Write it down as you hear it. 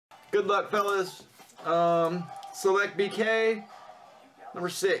Good luck, fellas. Select BK, number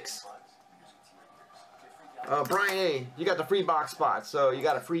 6. Brian A, you got the free box spot, so you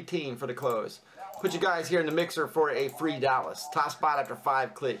got a free team for the close. Put you guys here in the mixer for a free Dallas. Top spot after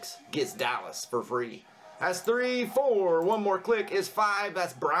 5 clicks gets Dallas for free. That's 3, 4. One more click is 5.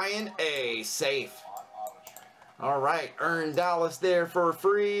 That's Brian A. Safe. Alright, earn Dallas there for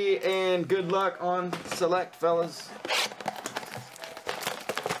free, and good luck on select, fellas.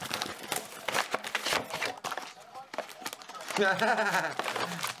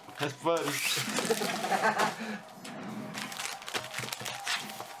 That's funny.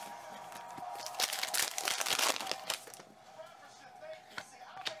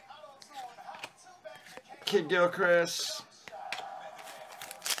 Kid Gilchrist.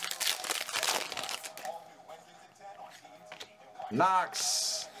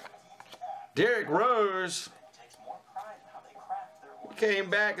 Knox. Derrick Rose. Came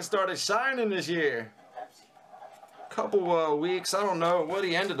back and started shining this year. Couple weeks, I don't know what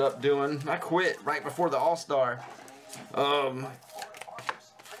he ended up doing. I quit right before the All-Star.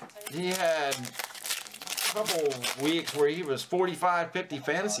 He had a couple weeks where he was 45, 50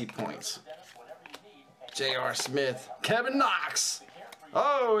 fantasy points. J.R. Smith. Kevin Knox.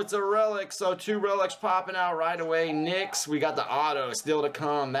 Oh, it's a relic, so 2 relics popping out right away. Knicks, we got the auto still to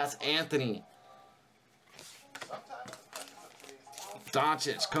come. That's Anthony.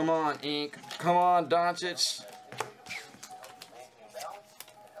 Doncic, come on, Ink. Come on, Doncic.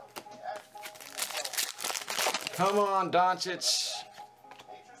 Come on, Doncic.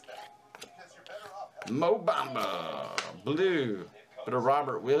 Mo Bamba. Blue for the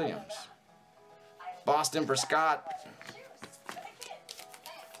Robert Williams. Boston for Scott.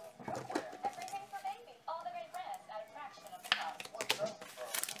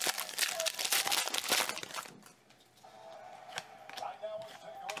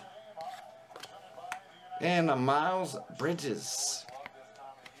 And a Miles Bridges.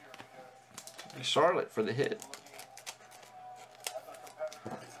 Charlotte for the hit.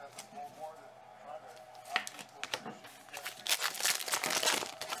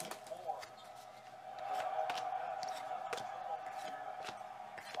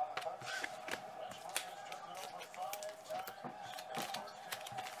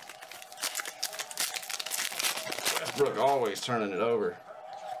 Westbrook always turning it over.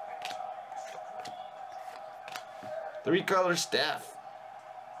 3-color Steph.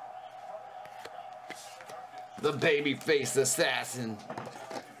 The baby-faced assassin.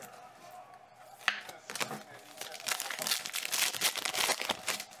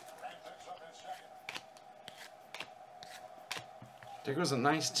 There goes a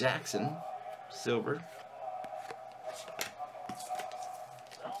nice Jackson. Silver.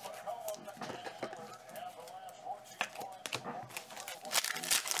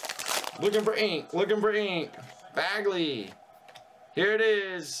 Looking for ink. Looking for ink. Bagley. Here it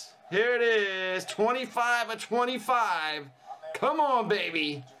is. Here it is. 25 of 25. Come on,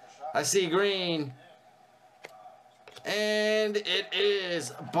 baby. I see green. And it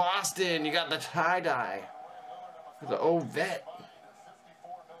is Boston. You got the tie-dye. The old vet.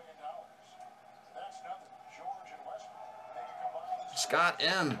 Scott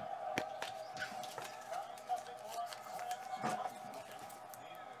M.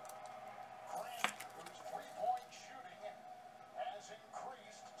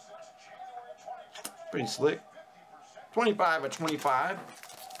 Pretty slick. 25 of 25.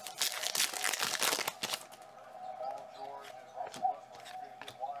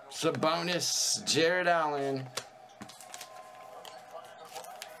 Sabonis, Jared Allen.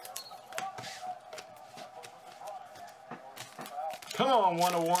 Come on,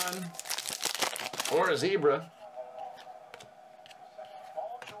 101. Or a zebra.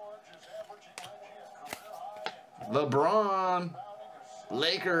 LeBron.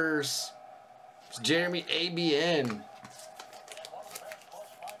 Lakers. It's Jeremy ABN.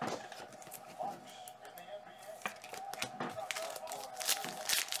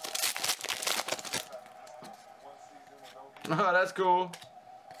 Oh, that's cool.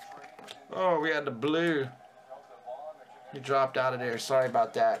 Oh, we had the blue. He dropped out of there. Sorry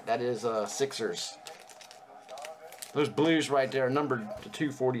about that. That is Sixers. Those blues right there, numbered to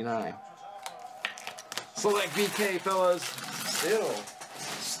 249. Select BK, fellas.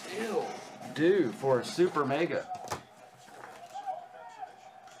 Still due for a super mega.